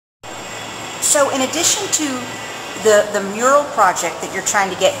So in addition to the mural project that you're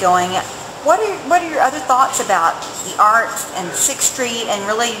trying to get going, what are your other thoughts about the art and 6th Street and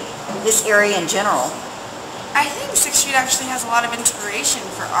really this area in general? I think 6th Street actually has a lot of inspiration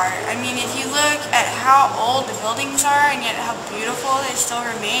for art. I mean, if you look at how old the buildings are and yet how beautiful they still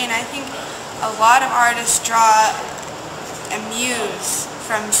remain, I think a lot of artists draw a muse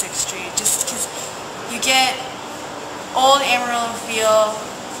from 6th Street just because you get old Amarillo feel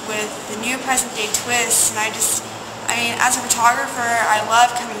with the new present day twists, and I mean, as a photographer, I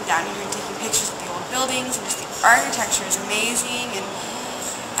love coming down here and taking pictures of the old buildings, and just the architecture is amazing. And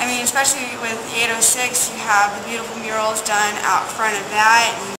I mean, especially with the 806, you have the beautiful murals done out front of that. And